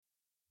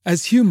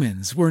As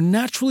humans, we're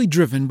naturally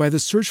driven by the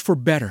search for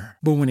better.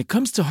 But when it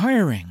comes to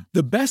hiring,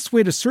 the best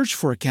way to search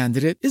for a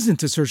candidate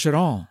isn't to search at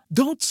all.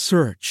 Don't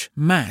search,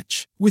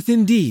 match with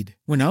Indeed.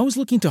 When I was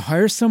looking to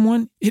hire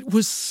someone, it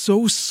was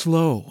so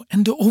slow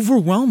and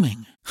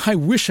overwhelming. I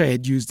wish I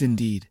had used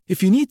Indeed.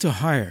 If you need to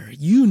hire,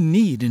 you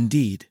need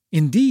Indeed.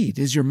 Indeed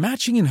is your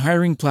matching and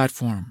hiring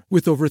platform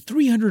with over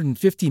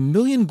 350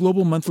 million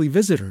global monthly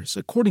visitors,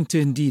 according to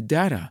Indeed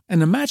data,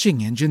 and a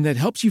matching engine that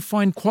helps you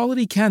find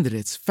quality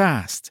candidates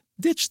fast.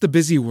 Ditch the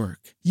busy work.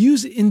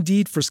 Use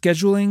Indeed for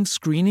scheduling,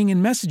 screening,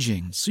 and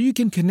messaging so you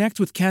can connect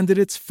with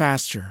candidates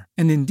faster.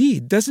 And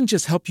Indeed doesn't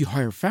just help you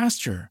hire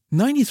faster.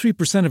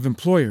 93% of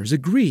employers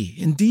agree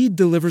Indeed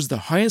delivers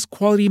the highest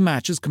quality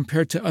matches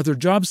compared to other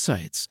job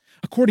sites,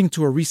 according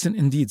to a recent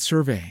Indeed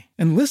survey.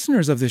 And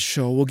listeners of this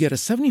show will get a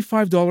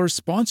 $75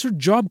 sponsored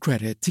job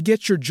credit to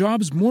get your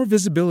jobs more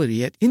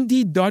visibility at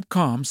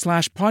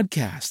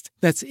Indeed.com/podcast.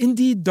 That's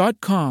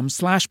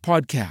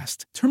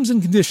Indeed.com/podcast. Terms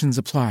and conditions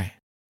apply.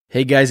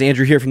 Hey guys,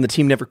 Andrew here from the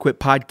Team Never Quit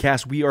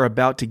podcast. We are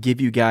about to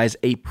give you guys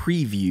a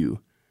preview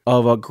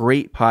of a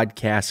great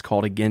podcast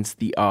called Against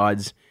the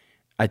Odds.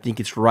 I think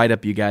it's right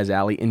up you guys'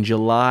 alley. In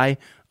July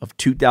of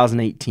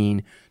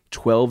 2018,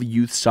 12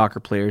 youth soccer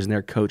players and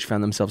their coach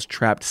found themselves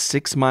trapped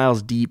 6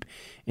 miles deep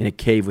in a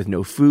cave with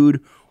no food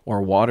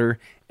or water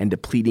and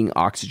depleting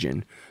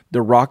oxygen.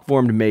 The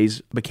rock-formed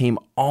maze became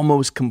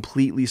almost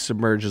completely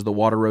submerged as the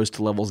water rose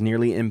to levels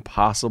nearly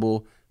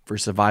impossible for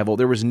survival.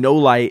 There was no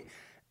light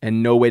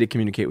and no way to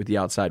communicate with the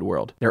outside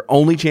world. Their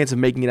only chance of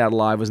making it out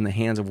alive was in the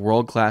hands of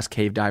world-class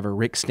cave diver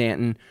Rick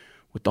Stanton.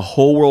 With the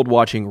whole world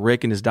watching,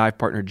 Rick and his dive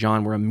partner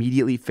John were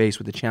immediately faced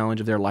with the challenge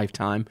of their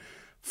lifetime: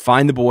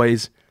 find the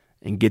boys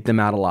and get them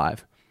out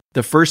alive.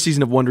 The first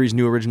season of Wondery's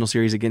new original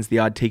series, Against the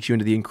Odd, takes you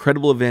into the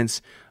incredible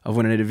events of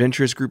when an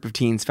adventurous group of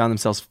teens found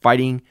themselves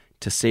fighting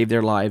to save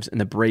their lives and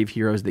the brave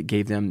heroes that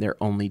gave them their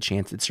only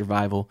chance at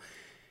survival.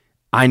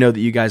 I know that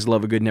you guys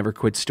love a good Never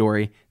Quit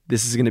story.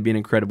 This is going to be an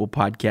incredible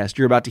podcast.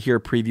 You're about to hear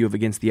a preview of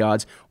Against the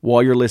Odds.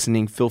 While you're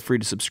listening, feel free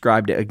to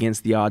subscribe to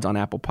Against the Odds on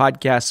Apple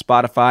Podcasts,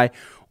 Spotify,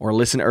 or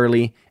listen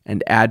early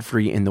and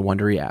ad-free in the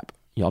Wondery app.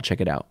 Y'all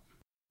check it out.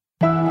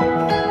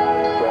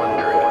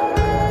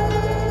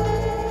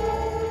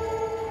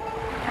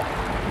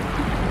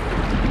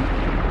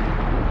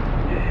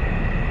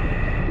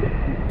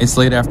 It's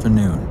late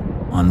afternoon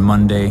on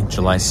Monday,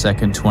 July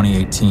 2nd,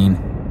 2018,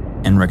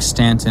 and Rick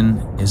Stanton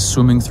is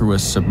swimming through a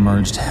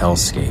submerged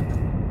hellscape.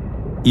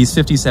 He's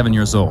 57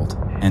 years old,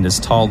 and his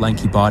tall,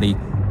 lanky body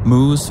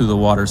moves through the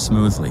water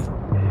smoothly,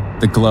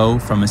 the glow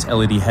from his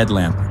LED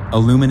headlamp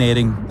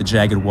illuminating the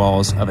jagged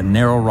walls of a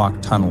narrow rock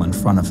tunnel in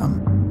front of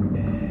him.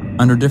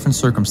 Under different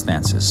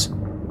circumstances,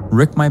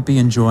 Rick might be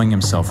enjoying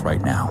himself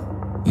right now.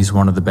 He's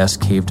one of the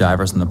best cave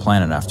divers on the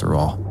planet, after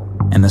all,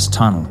 and this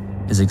tunnel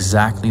is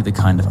exactly the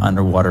kind of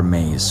underwater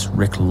maze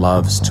Rick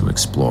loves to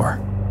explore.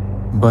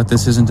 But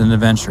this isn't an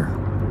adventure.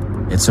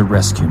 It's a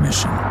rescue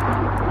mission.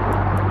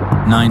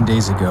 9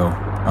 days ago,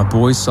 a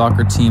boys'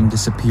 soccer team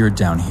disappeared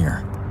down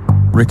here.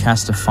 Rick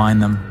has to find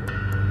them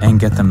and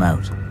get them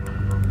out,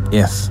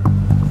 if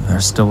they're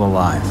still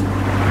alive.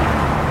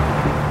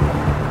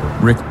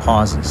 Rick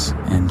pauses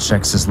and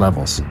checks his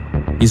levels.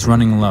 He's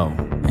running low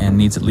and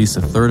needs at least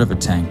a third of a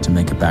tank to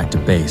make it back to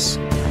base,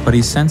 but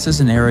he senses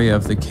an area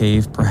of the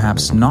cave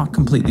perhaps not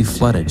completely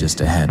flooded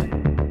just ahead.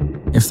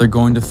 If they're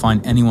going to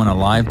find anyone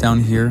alive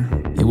down here,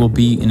 it will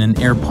be in an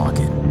air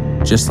pocket,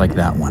 just like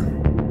that one.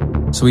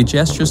 So he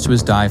gestures to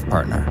his dive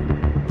partner,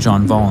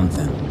 John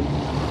Volanthen.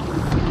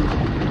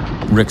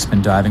 Rick's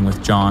been diving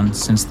with John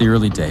since the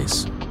early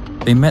days.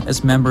 They met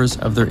as members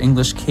of their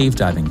English cave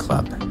diving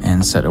club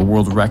and set a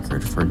world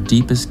record for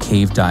deepest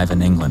cave dive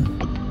in England.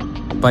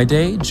 By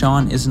day,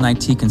 John is an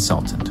IT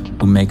consultant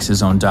who makes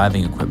his own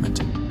diving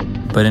equipment.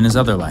 But in his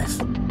other life,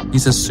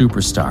 he's a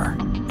superstar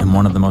in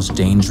one of the most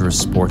dangerous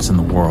sports in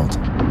the world.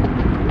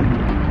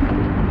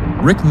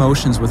 Rick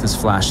motions with his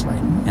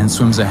flashlight and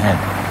swims ahead,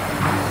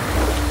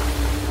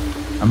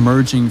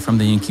 emerging from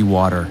the inky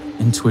water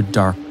into a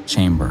dark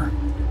chamber.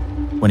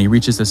 When he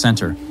reaches the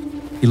center,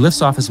 he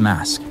lifts off his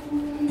mask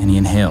and he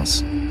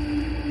inhales.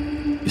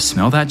 "You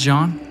smell that,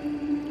 John?"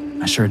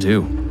 "I sure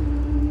do."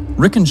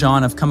 Rick and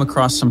John have come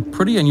across some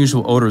pretty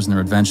unusual odors in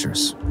their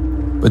adventures,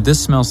 but this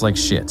smells like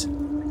shit,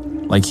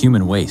 like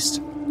human waste.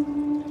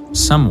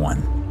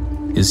 Someone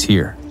is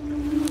here.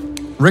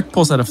 Rick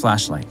pulls out a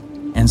flashlight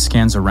and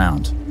scans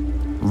around.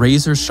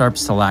 Razor-sharp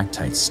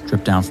stalactites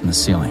drip down from the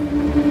ceiling.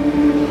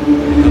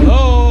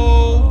 "Hello?"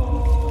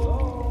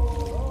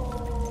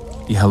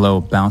 The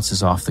hello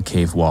bounces off the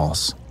cave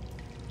walls.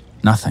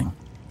 Nothing.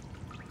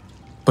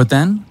 But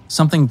then,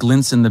 something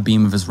glints in the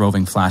beam of his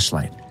roving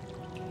flashlight.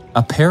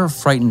 A pair of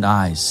frightened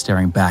eyes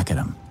staring back at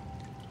him.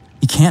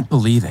 He can't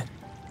believe it.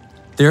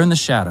 There in the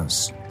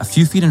shadows, a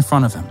few feet in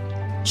front of him,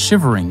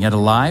 shivering yet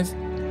alive,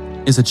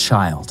 is a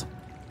child.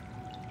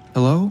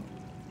 "Hello?"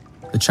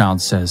 the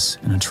child says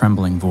in a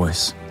trembling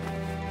voice.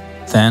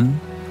 Then,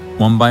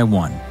 one by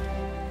one,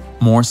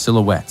 more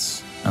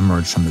silhouettes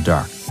emerge from the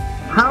dark.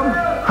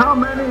 How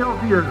many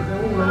of you?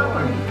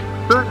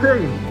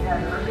 13.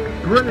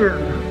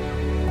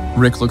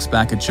 Rick looks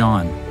back at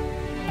John.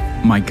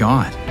 My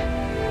God,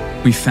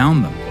 we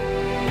found them.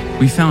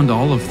 We found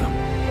all of them.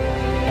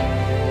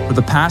 For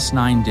the past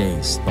 9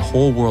 days, the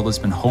whole world has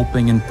been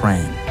hoping and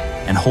praying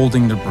and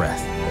holding their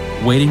breath,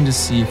 waiting to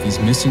see if these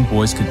missing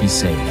boys could be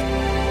saved.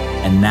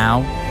 And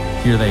now,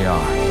 here they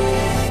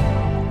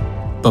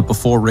are. But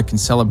before Rick can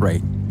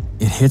celebrate,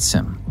 it hits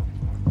him.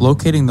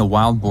 Locating the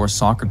Wild Boar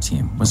soccer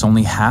team was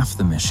only half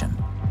the mission.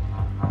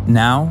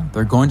 Now,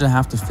 they're going to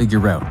have to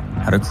figure out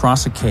how to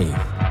cross a cave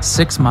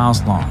 6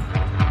 miles long,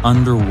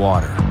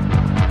 underwater,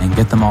 and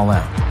get them all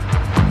out,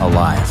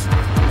 alive.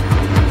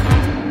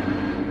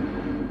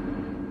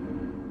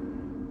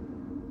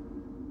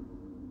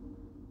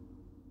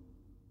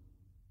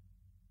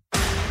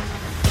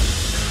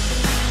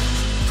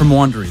 From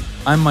Wondery,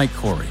 I'm Mike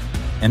Corey,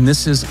 and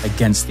this is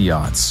Against the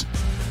Odds.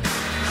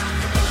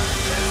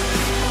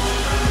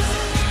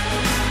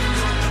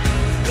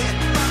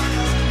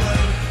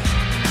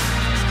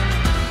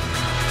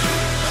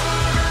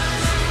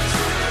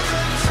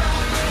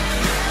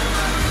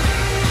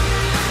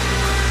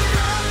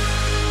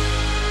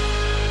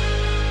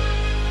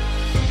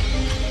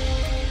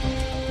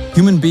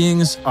 Human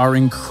beings are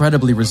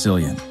incredibly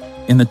resilient.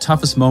 In the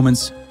toughest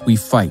moments, we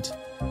fight,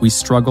 we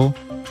struggle,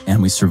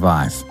 and we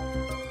survive,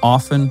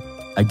 often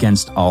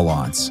against all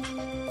odds.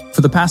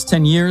 For the past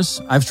 10 years,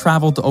 I've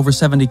traveled to over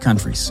 70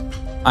 countries.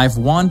 I've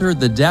wandered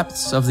the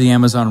depths of the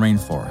Amazon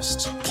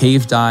rainforest,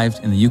 cave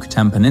dived in the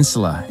Yucatan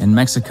Peninsula in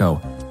Mexico.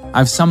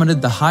 I've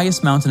summited the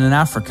highest mountain in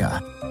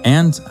Africa,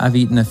 and I've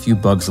eaten a few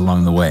bugs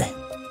along the way.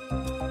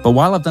 But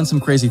while I've done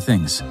some crazy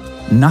things,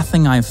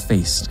 nothing I've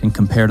faced can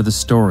compare to the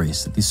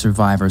stories that these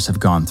survivors have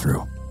gone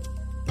through.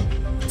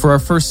 For our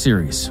first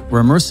series,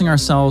 we're immersing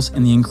ourselves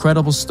in the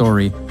incredible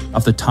story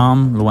of the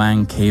Tham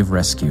Luang Cave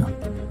Rescue.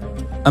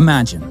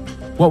 Imagine,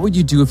 what would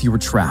you do if you were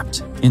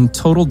trapped in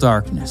total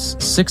darkness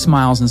 6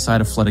 miles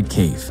inside a flooded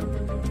cave?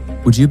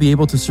 Would you be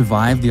able to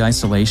survive the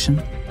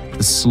isolation,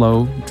 the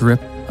slow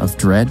drip of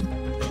dread?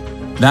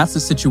 That's the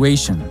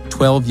situation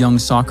 12 young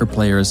soccer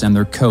players and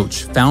their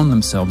coach found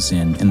themselves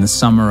in the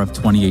summer of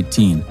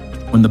 2018,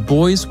 when the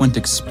boys went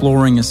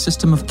exploring a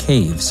system of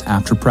caves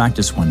after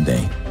practice one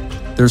day.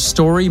 Their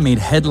story made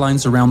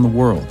headlines around the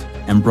world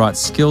and brought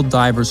skilled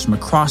divers from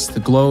across the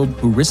globe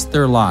who risked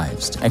their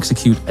lives to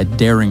execute a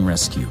daring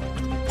rescue,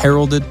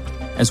 heralded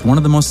as one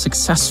of the most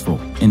successful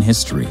in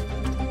history.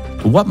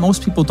 But what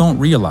most people don't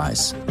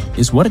realize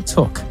is what it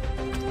took.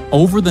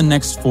 Over the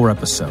next 4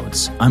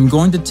 episodes, I'm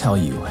going to tell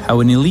you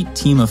how an elite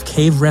team of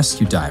cave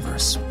rescue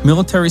divers,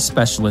 military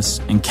specialists,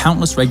 and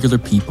countless regular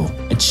people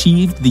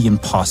achieved the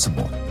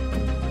impossible.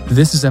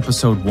 This is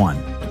episode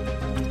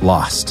 1,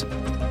 Lost.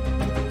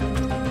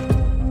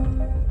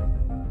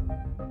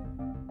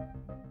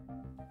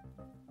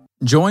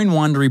 Join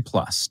Wondery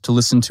Plus to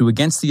listen to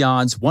Against the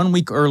Odds 1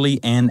 week early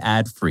and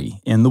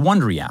ad-free in the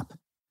Wondery app.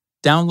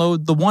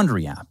 Download the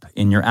Wondery app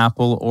in your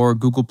Apple or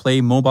Google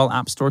Play mobile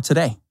app store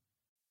today.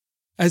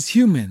 As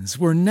humans,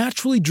 we're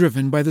naturally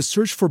driven by the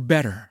search for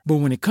better. But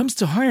when it comes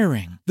to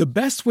hiring, the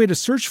best way to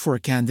search for a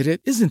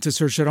candidate isn't to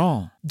search at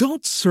all.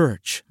 Don't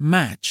search,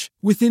 match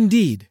with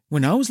Indeed.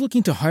 When I was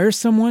looking to hire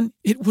someone,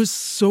 it was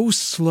so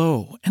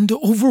slow and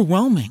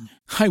overwhelming.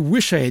 I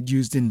wish I had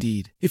used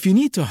Indeed. If you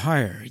need to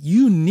hire,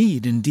 you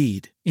need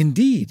Indeed.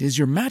 Indeed is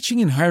your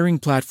matching and hiring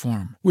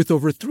platform with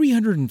over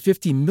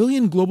 350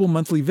 million global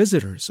monthly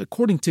visitors,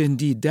 according to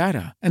Indeed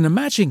data, and a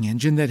matching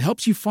engine that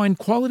helps you find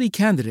quality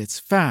candidates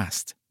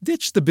fast.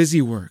 Ditch the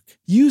busy work.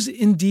 Use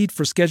Indeed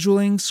for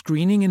scheduling,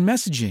 screening, and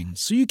messaging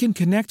so you can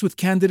connect with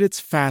candidates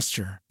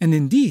faster. And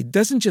Indeed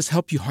doesn't just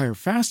help you hire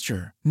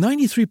faster.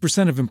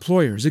 93% of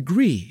employers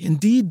agree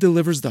Indeed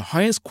delivers the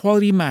highest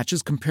quality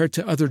matches compared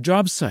to other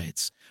job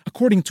sites,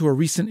 according to a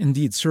recent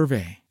Indeed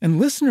survey. And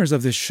listeners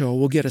of this show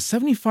will get a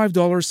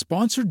 $75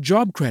 sponsored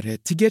job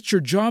credit to get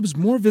your jobs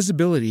more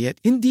visibility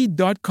at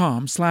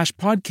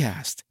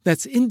Indeed.com/podcast.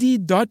 That's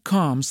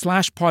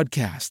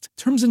Indeed.com/podcast.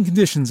 Terms and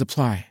conditions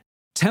apply.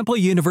 Temple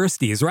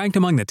University is ranked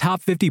among the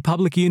top 50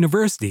 public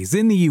universities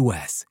in the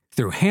U.S.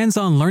 Through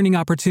hands-on learning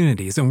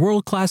opportunities and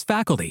world-class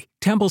faculty,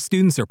 Temple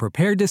students are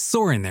prepared to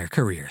soar in their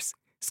careers.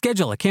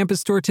 Schedule a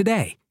campus tour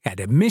today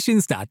at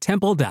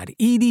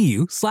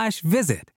admissions.temple.edu/visit.